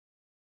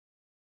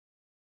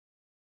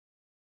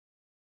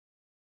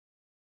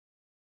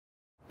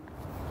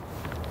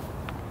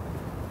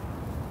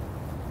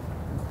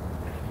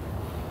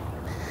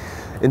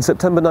In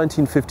September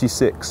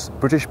 1956,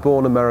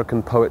 British-born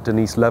American poet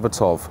Denise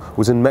Levertov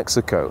was in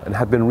Mexico and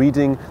had been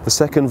reading the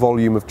second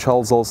volume of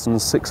Charles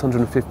Olson's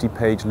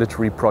 650-page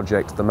literary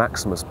project, The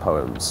Maximus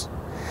Poems.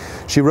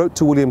 She wrote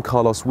to William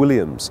Carlos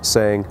Williams,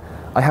 saying,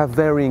 "I have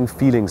varying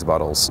feelings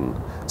about Olson.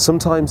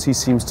 Sometimes he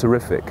seems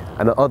terrific,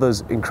 and at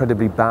others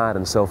incredibly bad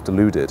and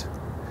self-deluded."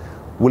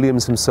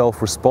 Williams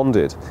himself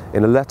responded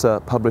in a letter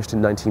published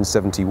in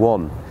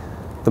 1971,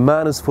 "The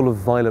man is full of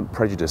violent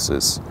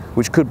prejudices,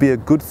 which could be a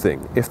good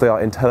thing if they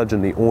are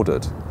intelligently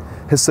ordered.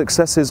 His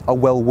successes are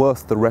well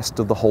worth the rest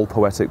of the whole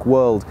poetic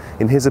world,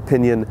 in his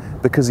opinion,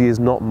 because he is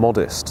not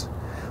modest,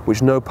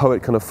 which no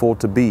poet can afford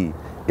to be,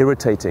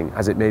 irritating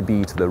as it may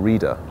be to the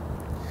reader."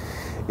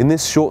 In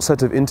this short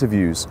set of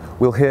interviews,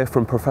 we'll hear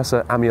from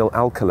Professor Amiel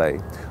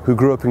Alcalay, who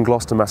grew up in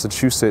Gloucester,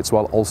 Massachusetts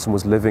while Olson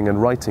was living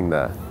and writing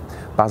there,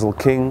 Basil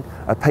King,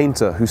 a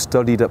painter who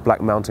studied at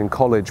Black Mountain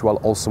College while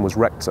Olson was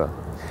rector,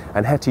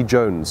 and Hetty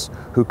Jones,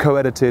 who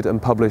co-edited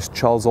and published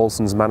Charles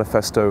Olson's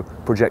manifesto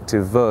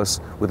Projective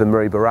Verse with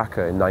Amiri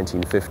Baraka in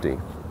 1950.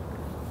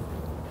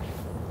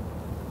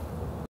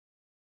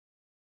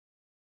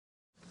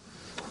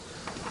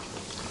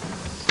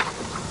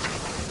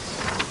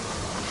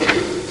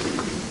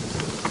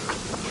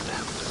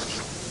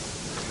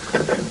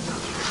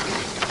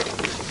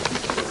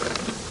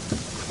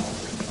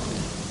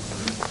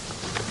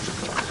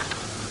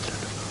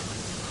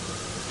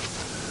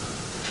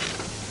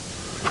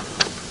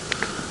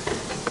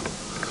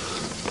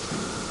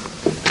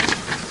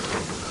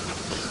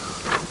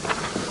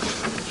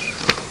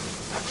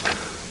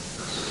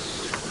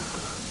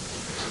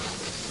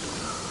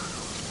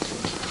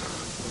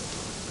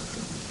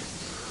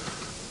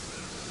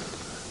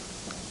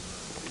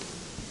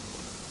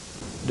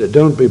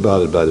 Don't be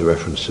bothered by the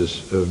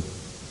references.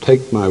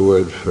 Take my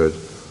word for it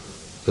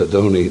that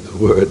only the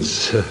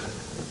words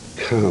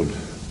count.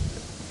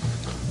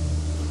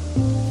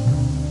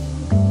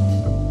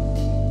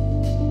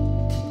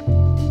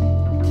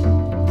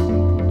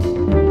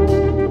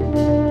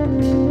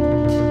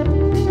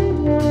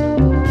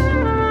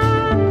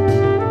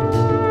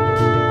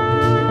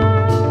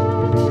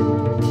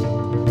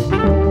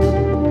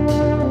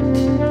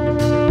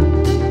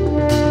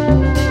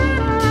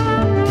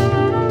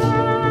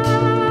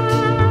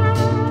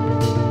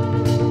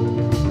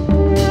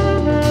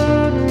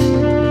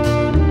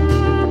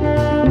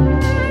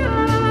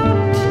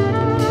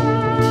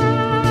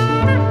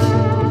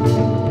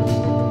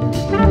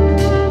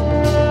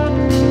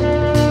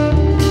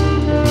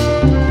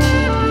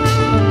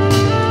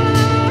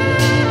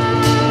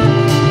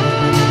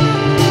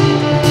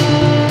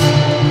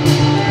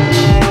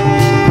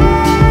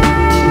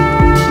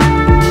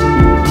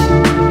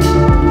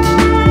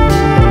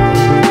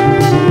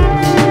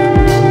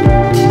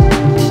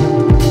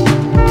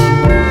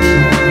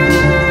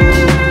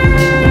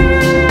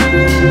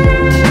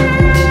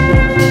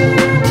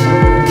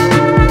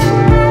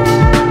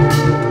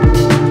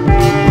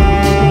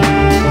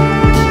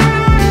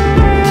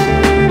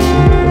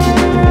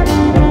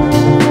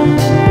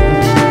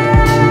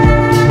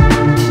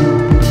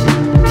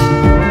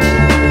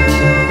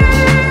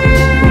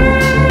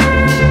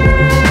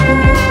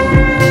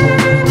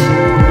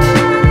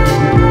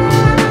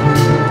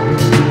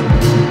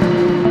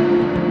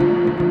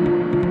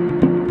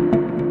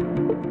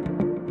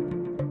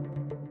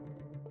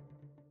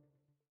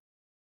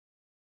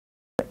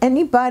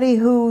 Anybody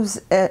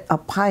who's a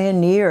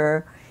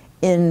pioneer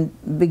in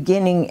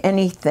beginning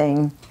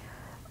anything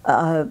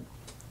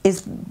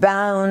is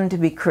bound to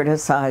be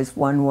criticized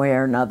one way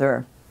or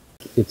another.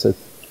 It's a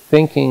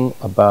thinking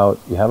about,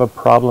 you have a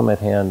problem at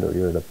hand or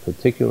you're at a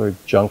particular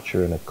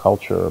juncture in a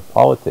culture or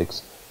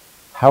politics,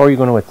 how are you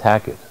going to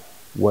attack it?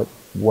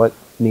 What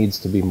needs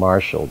to be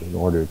marshaled in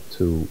order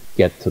to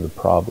get to the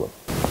problem?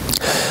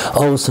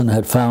 Olson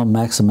had found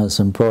Maximus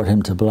and brought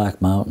him to Black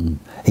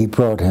Mountain. He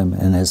brought him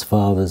in his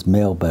father's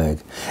mailbag.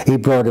 He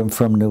brought him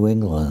from New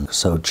England,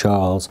 so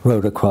Charles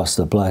wrote across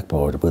the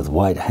blackboard with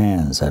white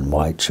hands and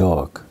white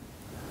chalk.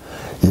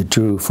 You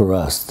drew for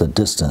us the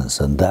distance,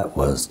 and that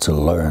was to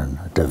learn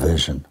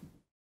division.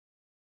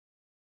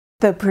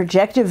 The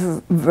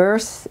Projective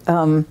Verse,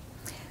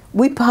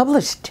 we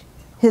published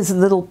his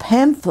little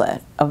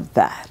pamphlet of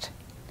that.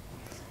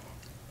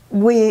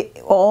 We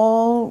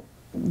all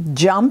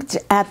jumped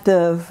at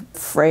the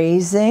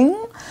phrasing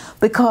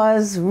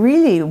because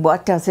really,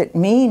 what does it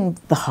mean?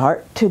 The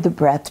heart to the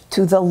breath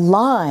to the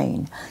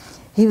line.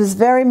 He was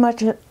very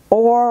much an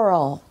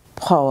oral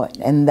poet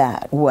in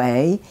that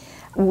way.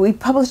 We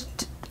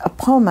published a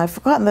poem, I've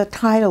forgotten the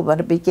title, but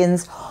it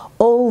begins,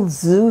 "Old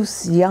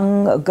Zeus,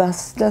 young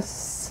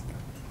Augustus."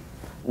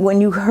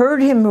 When you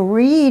heard him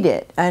read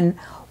it and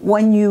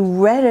when you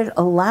read it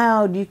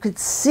aloud, you could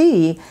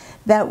see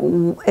that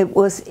it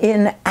was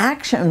in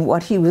action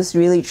what he was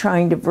really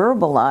trying to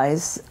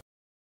verbalize.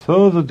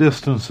 So the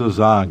distances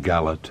are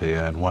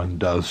Galatea, and one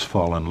does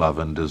fall in love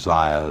and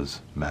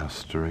desires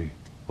mastery,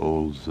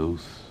 old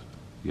Zeus,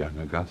 young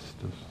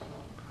Augustus.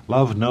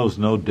 Love knows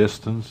no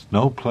distance,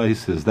 no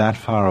place is that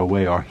far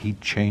away, or he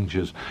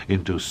changes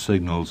into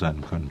signals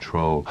and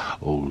control,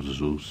 old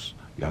Zeus,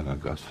 young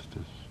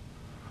Augustus.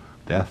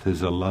 Death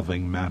is a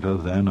loving matter,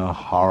 then a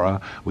horror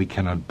we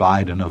cannot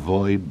bide and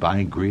avoid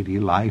by greedy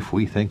life.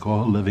 We think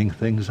all living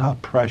things are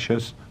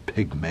precious,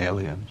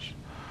 Pygmalions.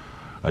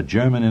 A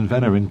German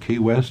inventor in Key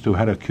West who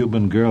had a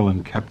Cuban girl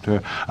and kept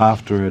her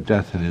after her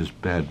death in his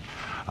bed.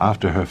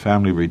 After her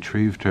family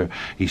retrieved her,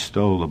 he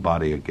stole the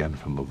body again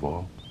from the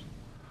vaults.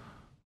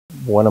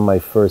 One of my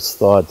first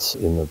thoughts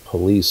in the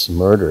police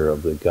murder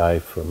of the guy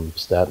from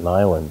Staten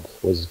Island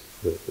was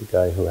the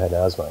guy who had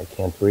asthma. I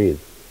can't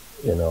breathe,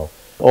 you know.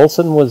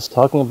 Olson was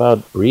talking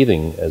about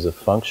breathing as a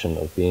function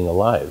of being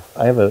alive.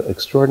 I have an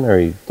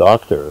extraordinary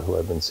doctor who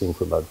I've been seeing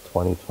for about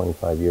 20,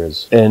 25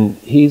 years. And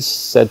he's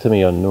said to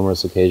me on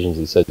numerous occasions,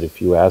 he said,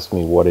 if you ask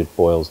me what it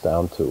boils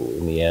down to,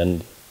 in the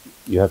end,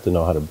 you have to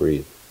know how to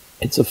breathe.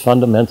 It's a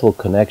fundamental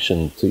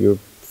connection to your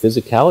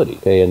physicality,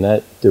 okay? And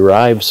that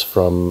derives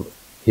from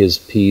his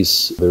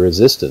piece, The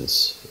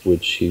Resistance,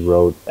 which he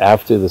wrote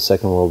after the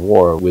Second World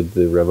War with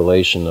the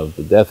revelation of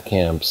the death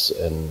camps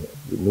and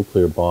the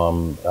nuclear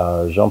bomb.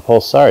 Jean-Paul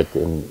Sartre,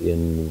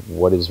 in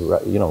what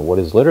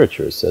is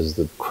literature, says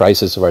the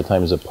crisis of our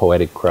time is a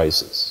poetic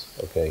crisis,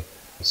 okay?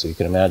 So you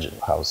can imagine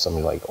how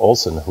somebody like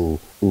Olson, who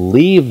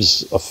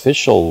leaves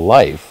official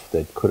life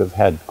that could have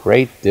had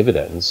great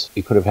dividends,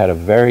 he could have had a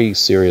very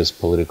serious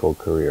political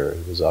career.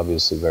 He was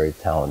obviously very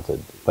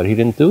talented, but he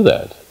didn't do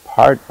that.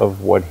 Part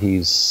of what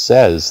he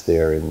says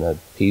there in that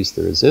piece,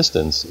 The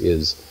Resistance,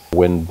 is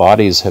when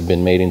bodies have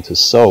been made into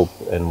soap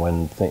and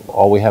when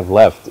all we have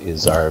left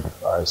is our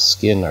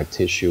skin, our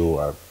tissue,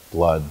 our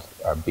blood,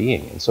 our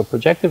being. And so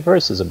projective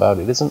verse is about,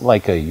 it isn't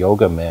like a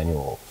yoga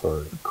manual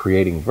for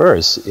creating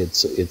verse.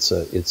 It's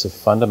a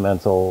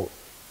fundamental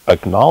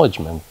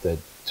acknowledgement that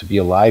to be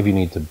alive you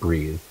need to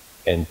breathe,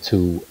 and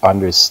to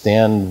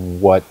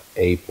understand what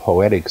a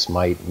poetics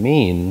might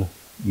mean,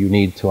 you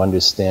need to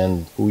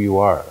understand who you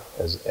are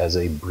as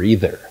a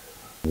breather,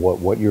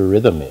 what your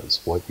rhythm is,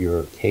 what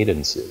your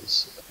cadence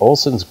is.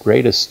 Olson's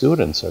greatest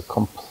students are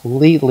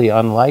completely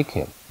unlike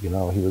him. You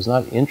know, he was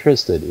not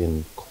interested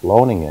in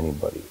cloning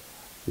anybody.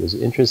 He was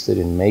interested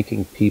in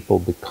making people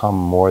become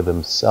more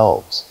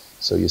themselves.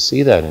 So you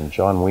see that in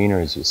John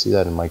Wieners, you see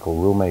that in Michael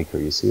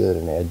Rumaker, you see that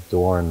in Ed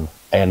Dorn,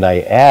 and I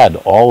add,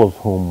 all of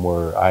whom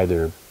were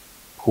either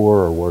poor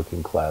or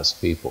working class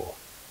people,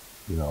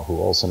 you know, who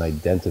Olson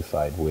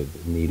identified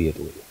with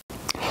immediately.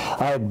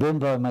 I had been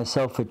by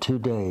myself for 2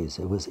 days.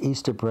 It was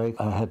Easter break.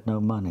 I had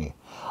no money.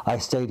 I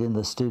stayed in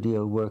the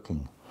studio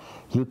working.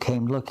 You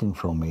came looking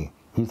for me.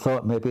 You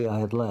thought maybe I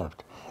had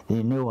left.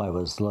 You knew I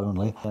was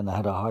lonely and I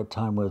had a hard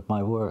time with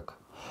my work.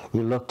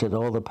 You looked at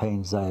all the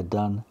paintings I had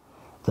done.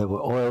 There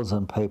were oils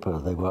and paper.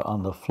 They were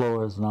on the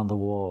floors and on the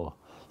wall.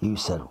 You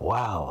said,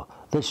 wow,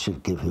 this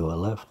should give you a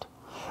lift.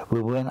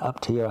 We went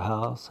up to your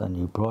house and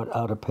you brought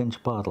out a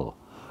pinch bottle,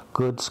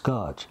 good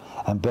scotch,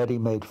 and Betty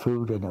made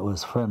food and it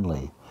was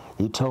friendly.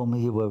 You told me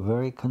you were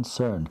very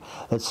concerned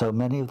that so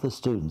many of the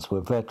students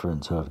were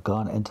veterans who had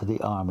gone into the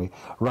Army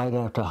right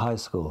after high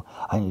school,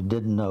 and you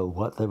didn't know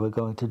what they were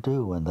going to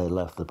do when they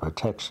left the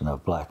protection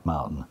of Black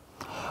Mountain.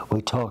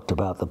 We talked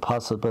about the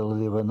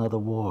possibility of another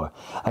war,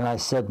 and I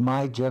said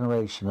my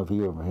generation of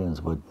Europeans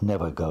would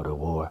never go to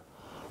war.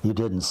 You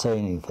didn't say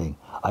anything.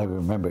 I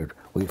remembered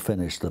we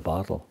finished the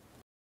bottle.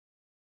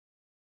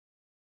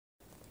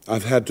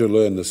 I've had to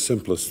learn the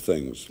simplest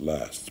things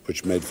last,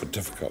 which made for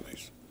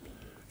difficulties.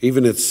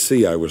 Even at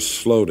sea, I was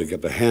slow to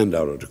get the hand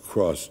out or to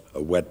cross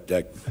a wet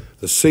deck.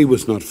 The sea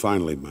was not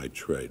finally my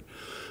trade.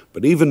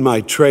 But even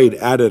my trade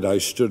added, I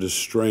stood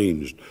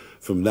estranged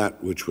from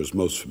that which was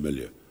most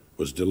familiar,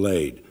 was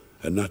delayed,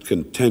 and not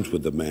content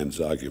with the man's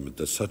argument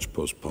that such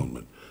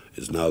postponement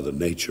is now the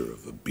nature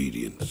of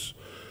obedience,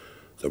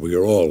 that we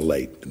are all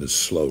late in a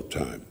slow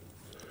time,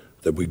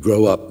 that we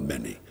grow up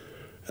many,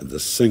 and the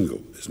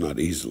single is not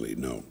easily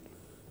known.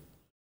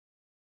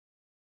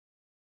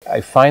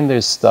 I find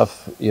there's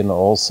stuff in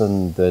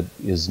Olson that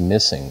is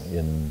missing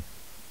in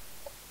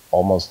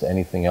almost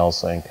anything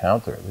else I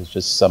encounter. There's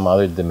just some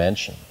other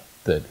dimension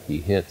that he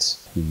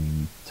hits.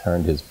 He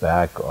turned his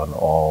back on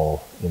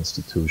all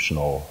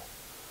institutional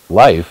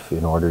life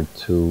in order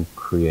to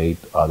create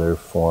other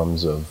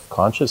forms of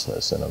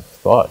consciousness and of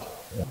thought.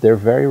 They're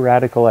very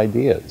radical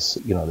ideas.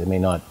 You know, they may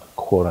not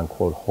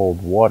quote-unquote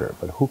hold water,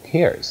 but who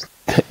cares?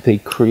 They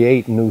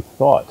create new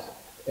thought.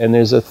 And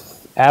there's a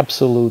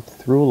absolute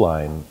through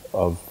line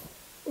of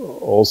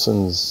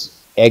Olson's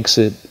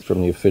exit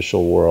from the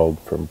official world,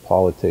 from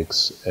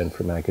politics and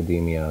from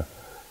academia,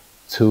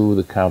 to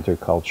the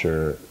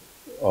counterculture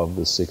of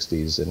the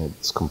 60s, and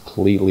it's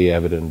completely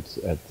evident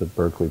at the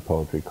Berkeley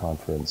Poetry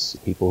Conference.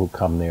 People who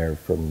come there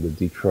from the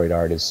Detroit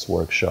Artists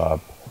Workshop.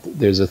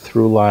 There's a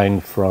through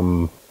line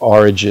from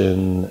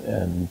Origin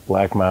and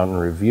Black Mountain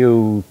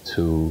Review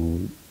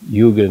to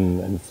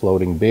Yugen and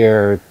Floating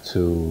Bear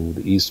to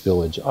the East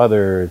Village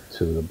Other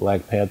to the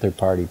Black Panther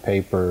Party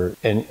paper.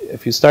 And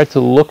if you start to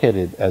look at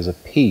it as a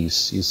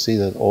piece, you see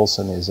that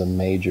Olson is a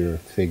major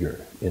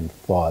figure in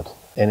thought.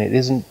 And it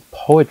isn't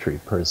poetry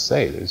per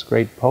se. There's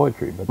great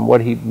poetry. But what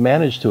he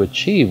managed to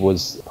achieve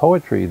was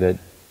poetry that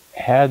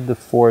had the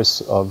force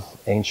of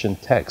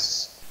ancient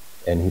texts.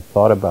 And he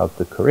thought about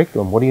the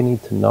curriculum. What do you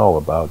need to know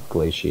about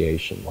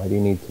glaciation? Why do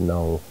you need to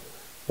know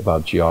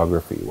about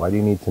geography? Why do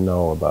you need to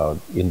know about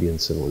Indian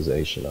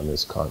civilization on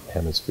this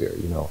hemisphere?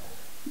 You know,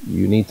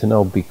 you need to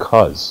know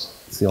because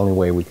it's the only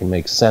way we can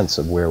make sense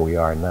of where we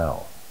are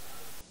now.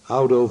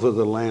 Out over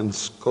the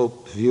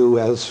landscape view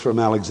as from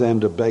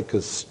Alexander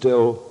Baker's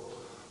still,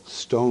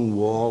 stone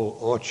wall,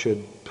 orchard,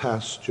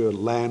 pasture,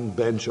 land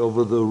bench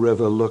over the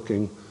river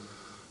looking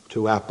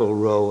to Apple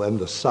Row and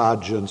the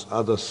sergeant's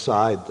other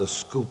side, the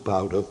scoop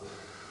out of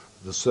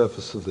the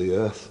surface of the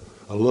earth.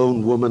 A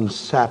lone woman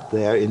sat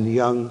there in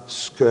young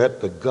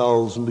skirt. The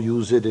gulls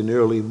use it in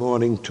early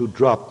morning to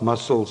drop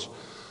mussels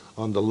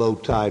on the low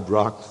tide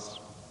rocks.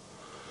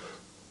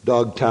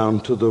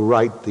 Dogtown to the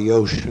right, the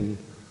ocean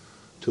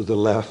to the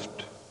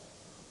left.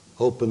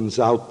 Opens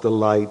out the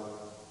light,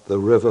 the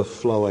river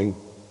flowing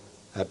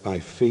at my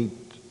feet.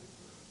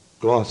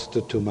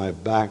 Gloucester to my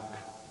back.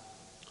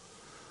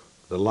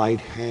 The light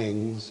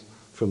hangs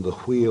from the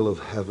wheel of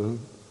heaven.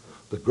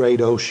 The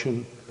great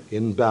ocean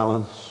in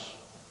balance.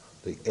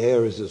 The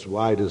air is as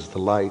wide as the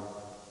light.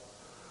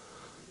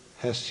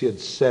 Hesiod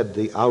said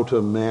the outer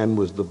man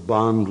was the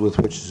bond with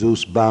which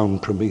Zeus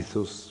bound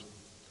Prometheus.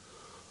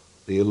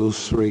 The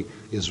illusory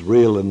is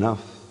real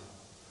enough.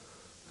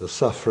 The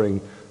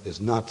suffering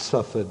is not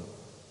suffered.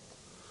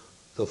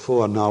 The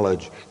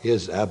foreknowledge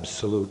is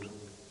absolute.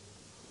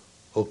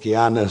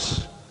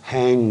 Oceanus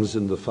hangs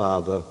in the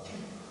Father.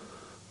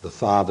 The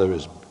Father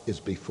is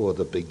before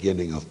the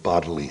beginning of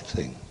bodily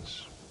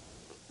things.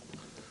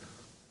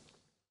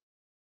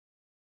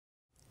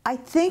 I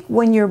think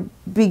when you're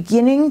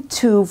beginning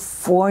to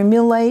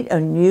formulate a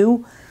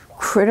new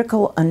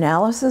critical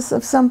analysis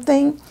of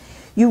something,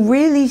 you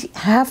really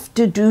have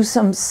to do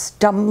some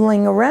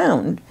stumbling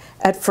around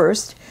at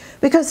first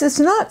because it's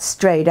not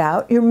straight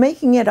out. You're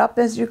making it up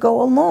as you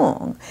go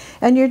along.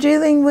 And you're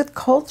dealing with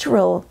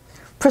cultural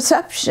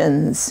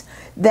perceptions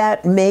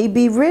that may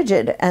be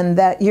rigid and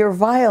that you're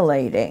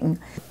violating.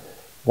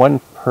 One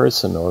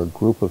person or a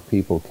group of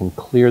people can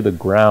clear the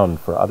ground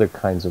for other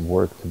kinds of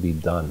work to be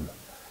done.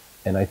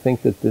 And I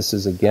think that this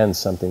is, again,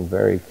 something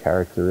very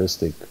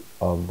characteristic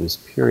of this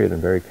period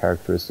and very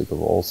characteristic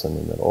of Olson,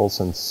 in that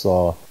Olson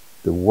saw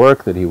the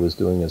work that he was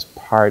doing as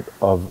part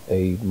of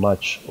a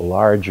much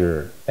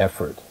larger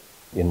effort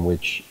in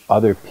which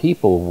other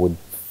people would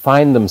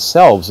find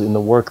themselves in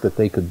the work that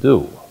they could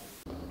do.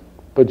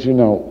 But you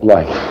know,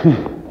 like,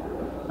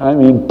 I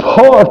mean,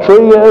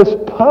 poetry is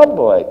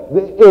public.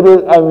 It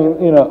is, I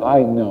mean, you know,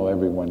 I know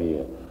everyone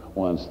here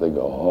wants to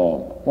go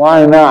home.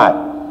 Why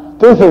not?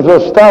 This is the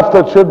stuff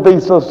that should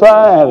be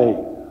society.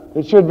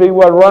 It should be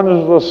what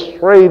runs the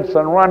streets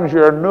and runs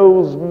your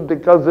news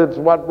because it's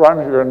what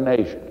runs your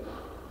nation.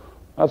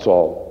 That's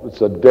all.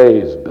 It's a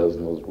day's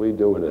business. We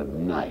do it at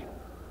night.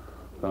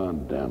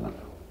 God damn it.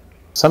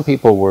 Some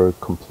people were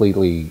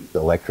completely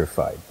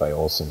electrified by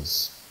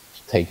Olson's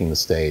taking the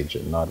stage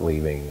and not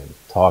leaving and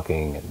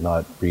talking and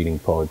not reading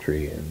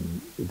poetry,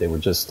 and they were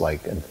just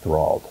like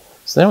enthralled.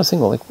 So then I was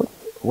thinking, like,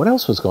 what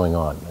else was going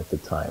on at the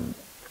time?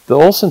 The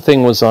Olson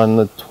thing was on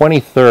the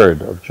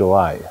 23rd of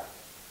July.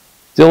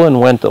 Dylan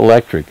went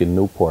electric in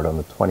Newport on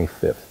the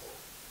 25th.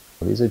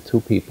 These are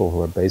two people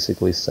who are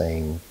basically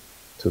saying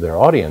to their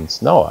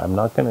audience, no, I'm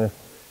not going to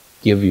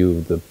give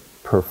you the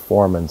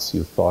performance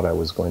you thought I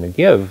was going to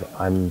give.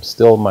 I'm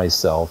still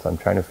myself. I'm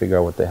trying to figure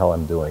out what the hell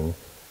I'm doing,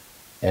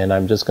 and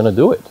I'm just going to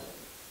do it.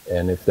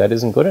 And if that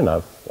isn't good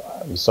enough,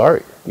 I'm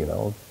sorry, you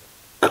know,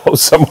 go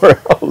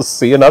somewhere else,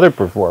 see another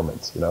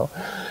performance, you know.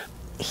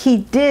 He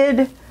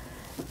did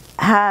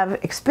have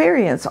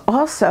experience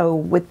also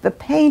with the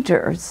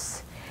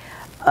painters,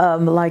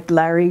 like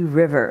Larry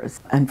Rivers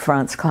and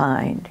Franz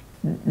Kline.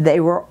 They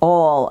were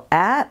all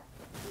at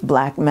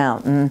Black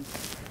Mountain,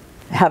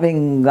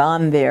 having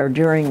gone there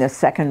during the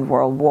Second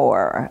World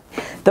War.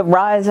 The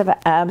rise of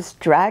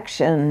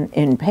abstraction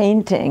in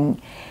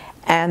painting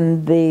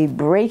and the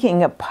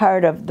breaking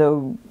apart of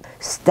the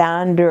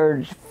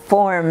standard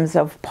forms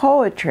of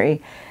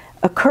poetry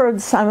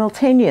occurred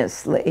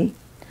simultaneously.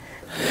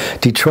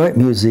 Detroit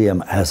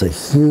Museum has a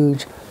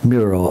huge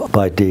mural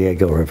by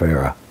Diego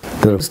Rivera.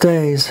 Those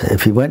days,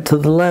 if you went to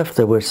the left,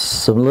 there were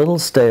some little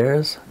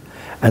stairs,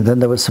 and then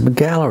there were some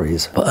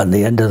galleries on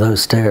the end of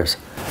those stairs.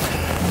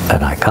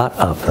 And I got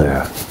up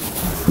there,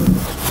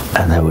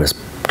 and there was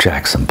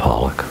Jackson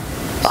Pollock.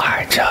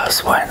 I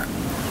just went.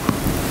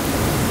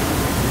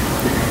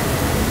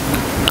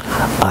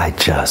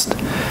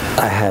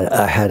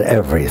 I had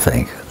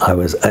everything.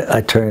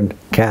 I turned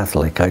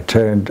Catholic, I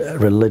turned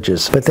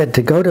religious. But then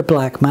to go to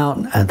Black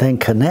Mountain and then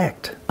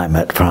connect, I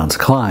met Franz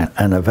Kline,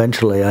 and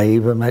eventually I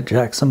even met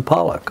Jackson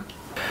Pollock.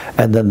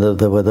 And then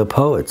there were the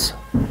poets.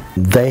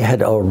 They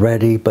had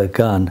already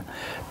begun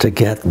to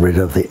get rid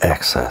of the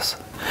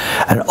excess.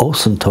 And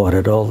Olson taught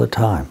it all the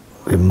time.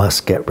 We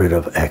must get rid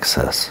of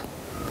excess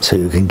so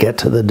you can get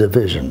to the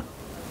division.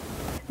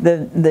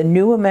 The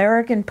New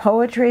American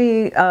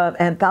Poetry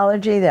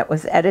anthology that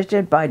was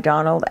edited by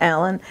Donald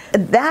Allen,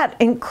 that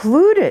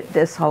included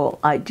this whole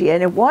idea,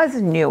 and it was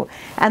new.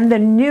 And the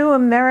New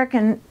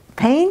American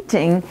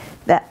painting,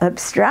 that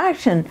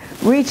abstraction,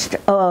 reached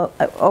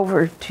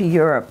over to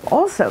Europe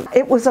also.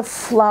 It was a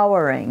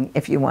flowering,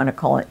 if you want to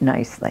call it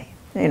nicely,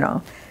 you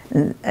know,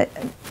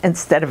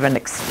 instead of an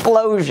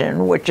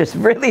explosion, which is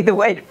really the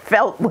way it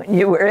felt when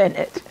you were in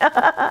it.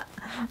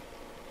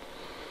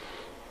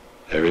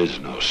 There is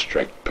no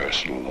strict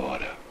personal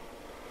order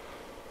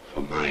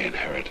for my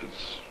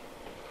inheritance.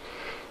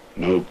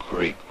 No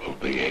Greek will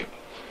be able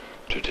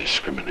to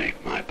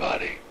discriminate my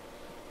body.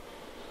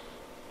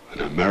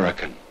 An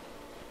American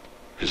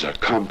is a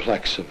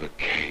complex of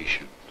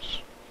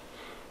occasions,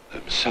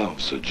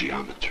 themselves a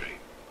geometry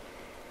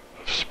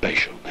of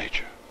spatial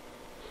nature.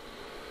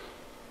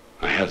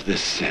 I have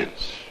this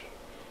sense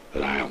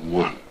that I am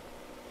one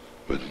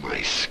with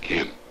my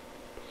skin,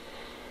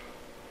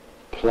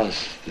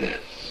 plus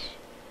this,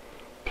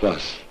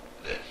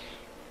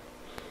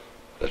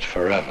 that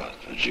forever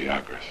the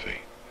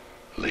geography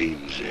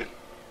leans in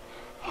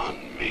on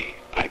me.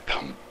 I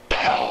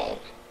compel.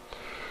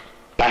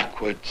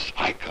 Backwards,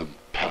 I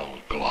compel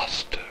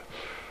Gloucester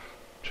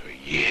to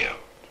yield,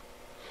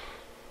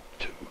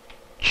 to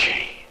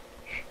change.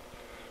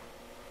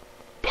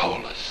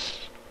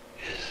 Polis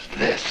is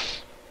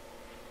this.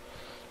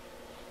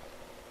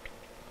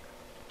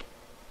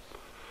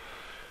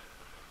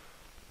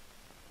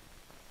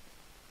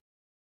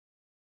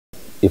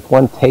 If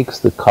one takes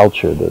the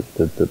culture,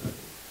 the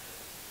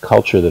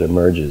culture that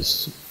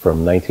emerges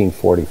from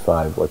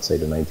 1945, let's say,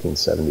 to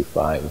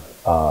 1975,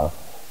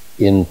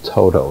 in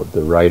toto,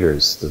 the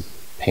writers, the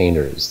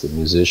painters, the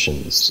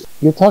musicians,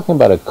 you're talking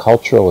about a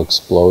cultural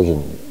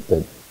explosion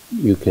that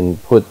you can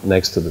put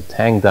next to the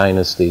Tang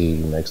Dynasty,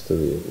 next to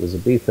the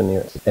Elizabethan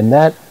era, and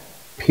that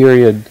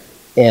period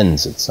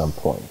ends at some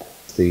point.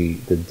 The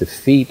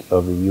defeat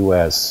of the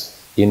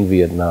U.S. in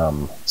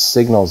Vietnam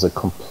signals a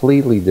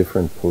completely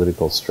different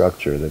political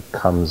structure that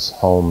comes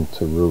home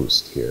to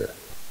roost here.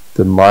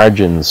 The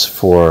margins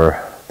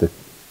for the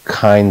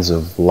kinds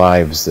of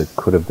lives that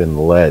could have been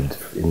led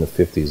in the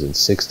 50s and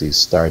 60s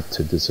start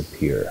to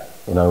disappear.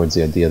 In other words,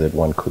 the idea that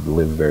one could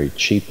live very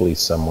cheaply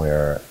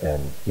somewhere,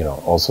 and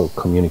also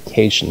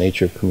communication,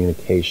 nature of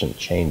communication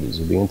changes.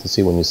 You begin to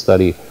see, when you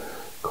study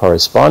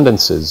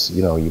correspondences,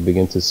 you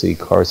begin to see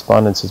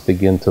correspondences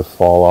begin to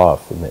fall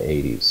off in the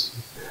 80s.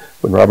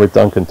 When Robert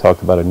Duncan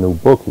talked about a new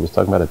book, he was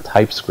talking about a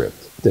typescript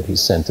that he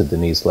sent to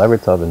Denise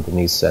Levertov, and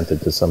Denise sent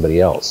it to somebody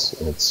else,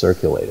 and it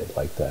circulated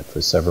like that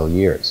for several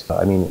years.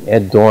 I mean,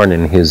 Ed Dorn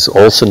in his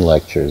Olson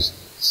lectures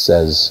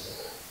says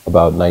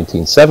about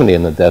 1970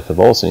 and the death of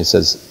Olson, he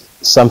says,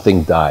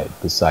 something died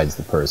besides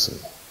the person.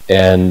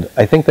 And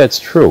I think that's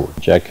true.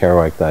 Jack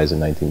Kerouac dies in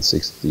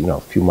 1960, a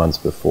few months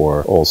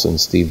before Olson,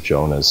 Steve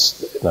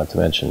Jonas, not to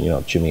mention,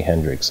 Jimi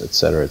Hendrix, et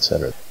cetera, et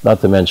cetera.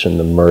 Not to mention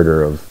the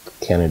murder of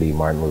Kennedy,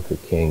 Martin Luther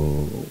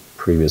King,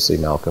 previously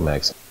Malcolm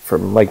X.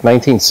 From like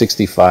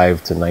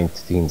 1965 to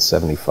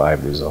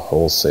 1975, there's a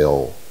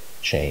wholesale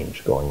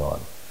change going on.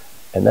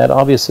 And that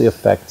obviously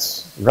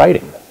affects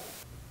writing.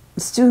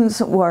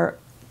 Students were,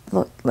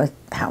 like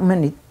how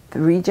many,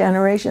 3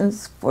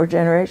 generations, 4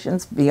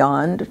 generations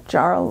beyond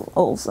Charles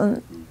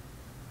Olson?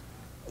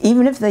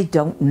 Even if they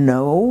don't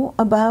know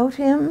about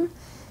him,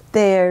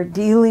 they're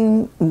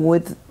dealing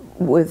with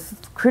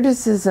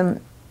criticism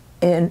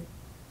in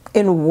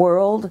a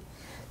world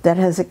that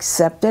has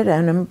accepted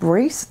and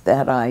embraced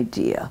that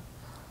idea.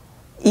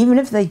 Even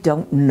if they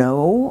don't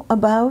know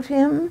about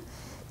him,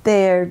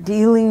 they're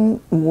dealing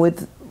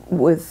with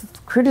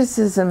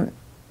criticism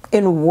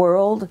in a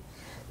world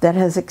that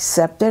has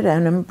accepted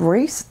and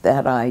embraced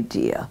that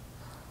idea.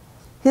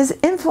 His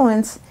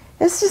influence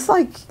is just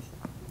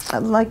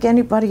like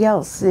anybody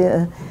else.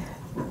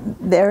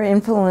 Their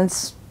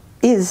influence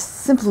is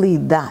simply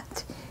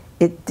that.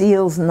 It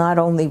deals not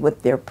only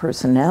with their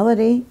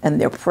personality and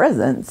their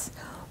presence,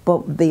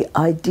 but the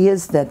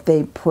ideas that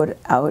they put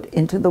out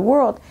into the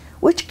world,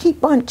 which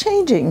keep on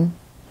changing.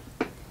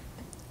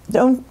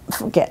 Don't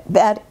forget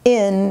that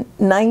in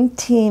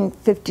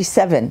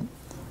 1957,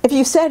 if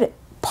you said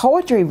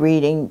poetry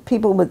reading,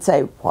 people would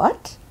say,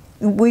 what?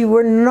 We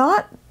were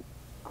not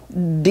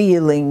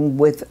dealing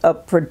with a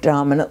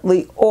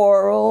predominantly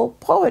oral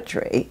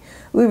poetry.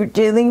 We were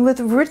dealing with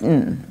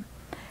written.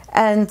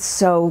 And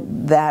so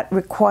that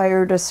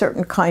required a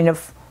certain kind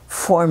of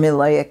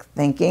formulaic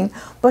thinking.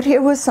 But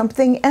here was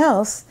something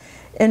else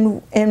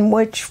in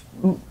which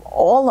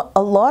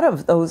a lot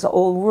of those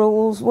old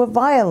rules were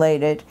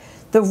violated.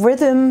 The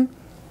rhythm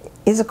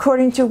is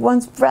according to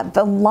one's breath.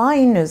 The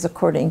line is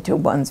according to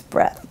one's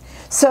breath.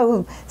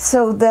 So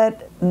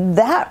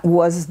that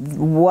was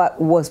what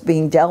was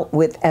being dealt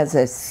with as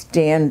a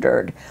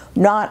standard,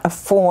 not a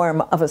form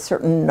of a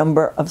certain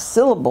number of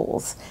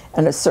syllables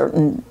and a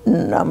certain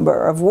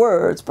number of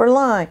words per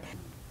line.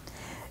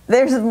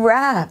 There's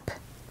rap.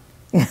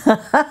 What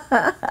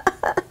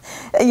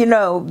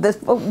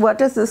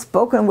does the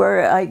spoken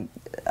word? I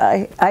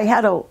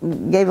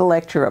gave a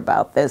lecture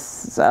about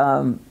this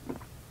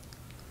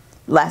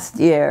last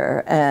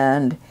year,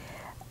 and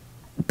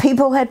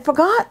people had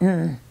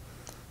forgotten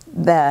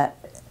that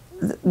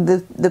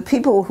the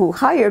people who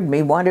hired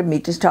me wanted me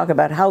to talk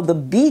about how the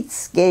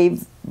beats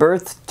gave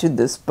birth to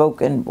the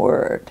spoken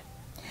word,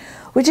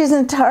 which is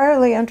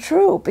entirely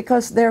untrue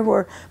because there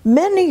were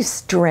many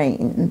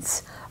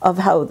strains of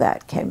how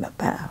that came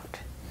about.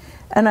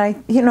 And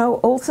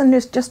Olson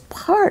is just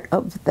part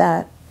of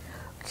that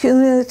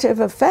cumulative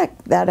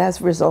effect that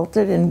has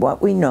resulted in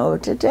what we know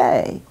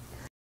today.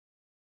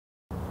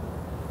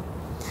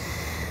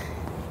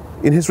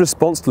 In his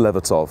response to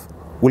Levertov,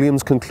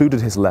 Williams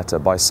concluded his letter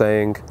by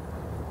saying,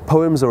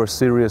 "Poems are a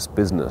serious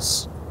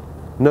business.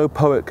 No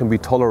poet can be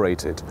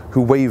tolerated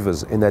who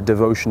wavers in their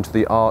devotion to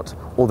the art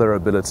or their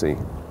ability.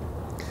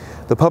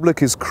 The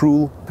public is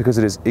cruel because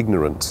it is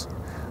ignorant.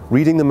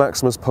 Reading the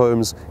Maximus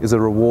poems is a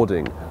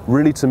rewarding,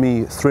 really to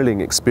me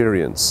thrilling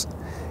experience.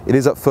 It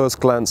is at first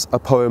glance a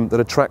poem that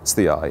attracts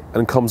the eye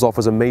and comes off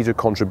as a major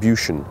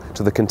contribution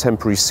to the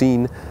contemporary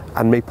scene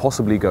and may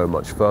possibly go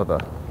much further."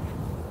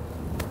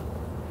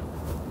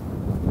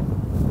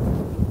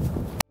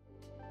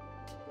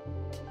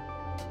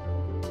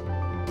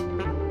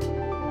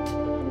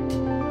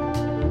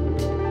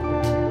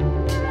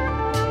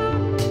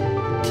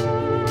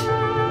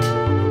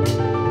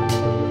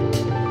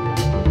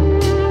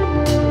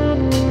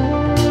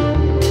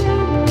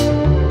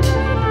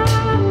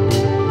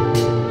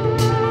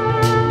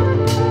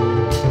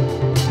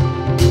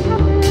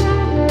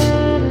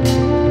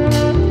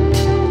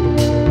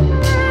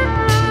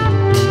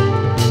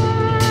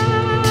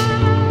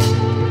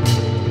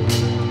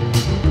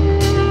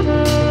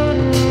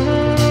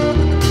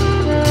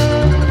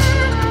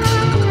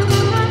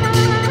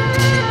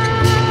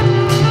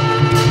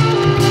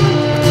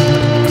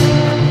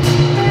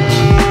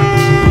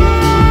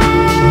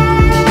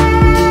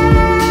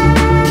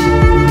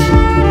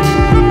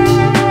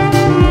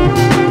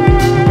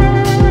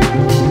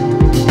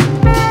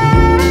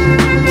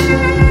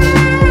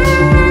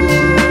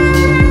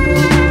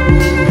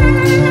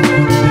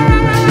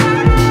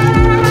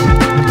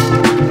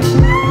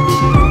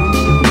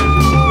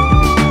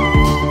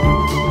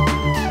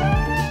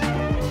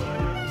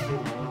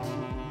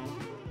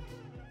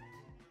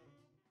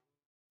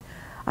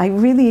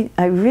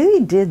 I really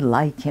did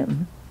like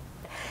him.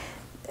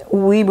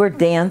 We were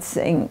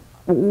dancing.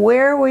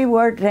 Where we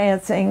were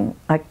dancing,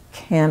 I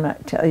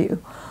cannot tell you.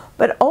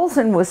 But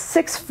Olson was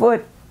 6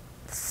 foot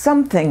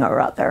something or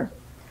other,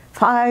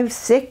 5,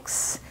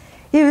 6.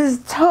 He was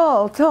a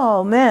tall,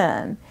 tall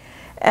man.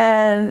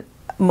 And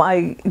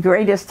my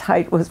greatest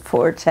height was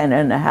 4'10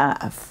 and a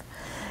half.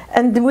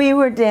 And we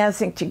were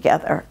dancing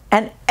together.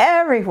 And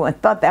everyone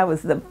thought that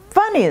was the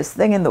funniest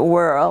thing in the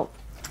world.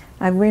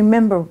 I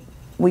remember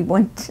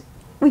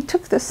we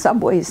took the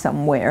subway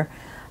somewhere,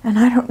 and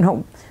I don't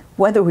know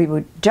whether we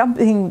were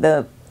jumping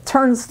the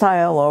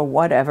turnstile or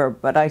whatever,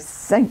 but I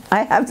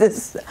have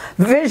this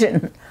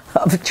vision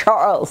of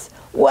Charles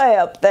way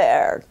up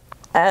there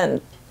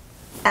and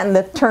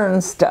the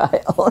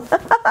turnstile.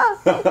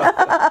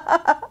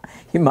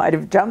 He might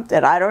have jumped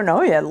it, I don't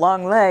know, he had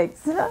long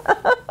legs.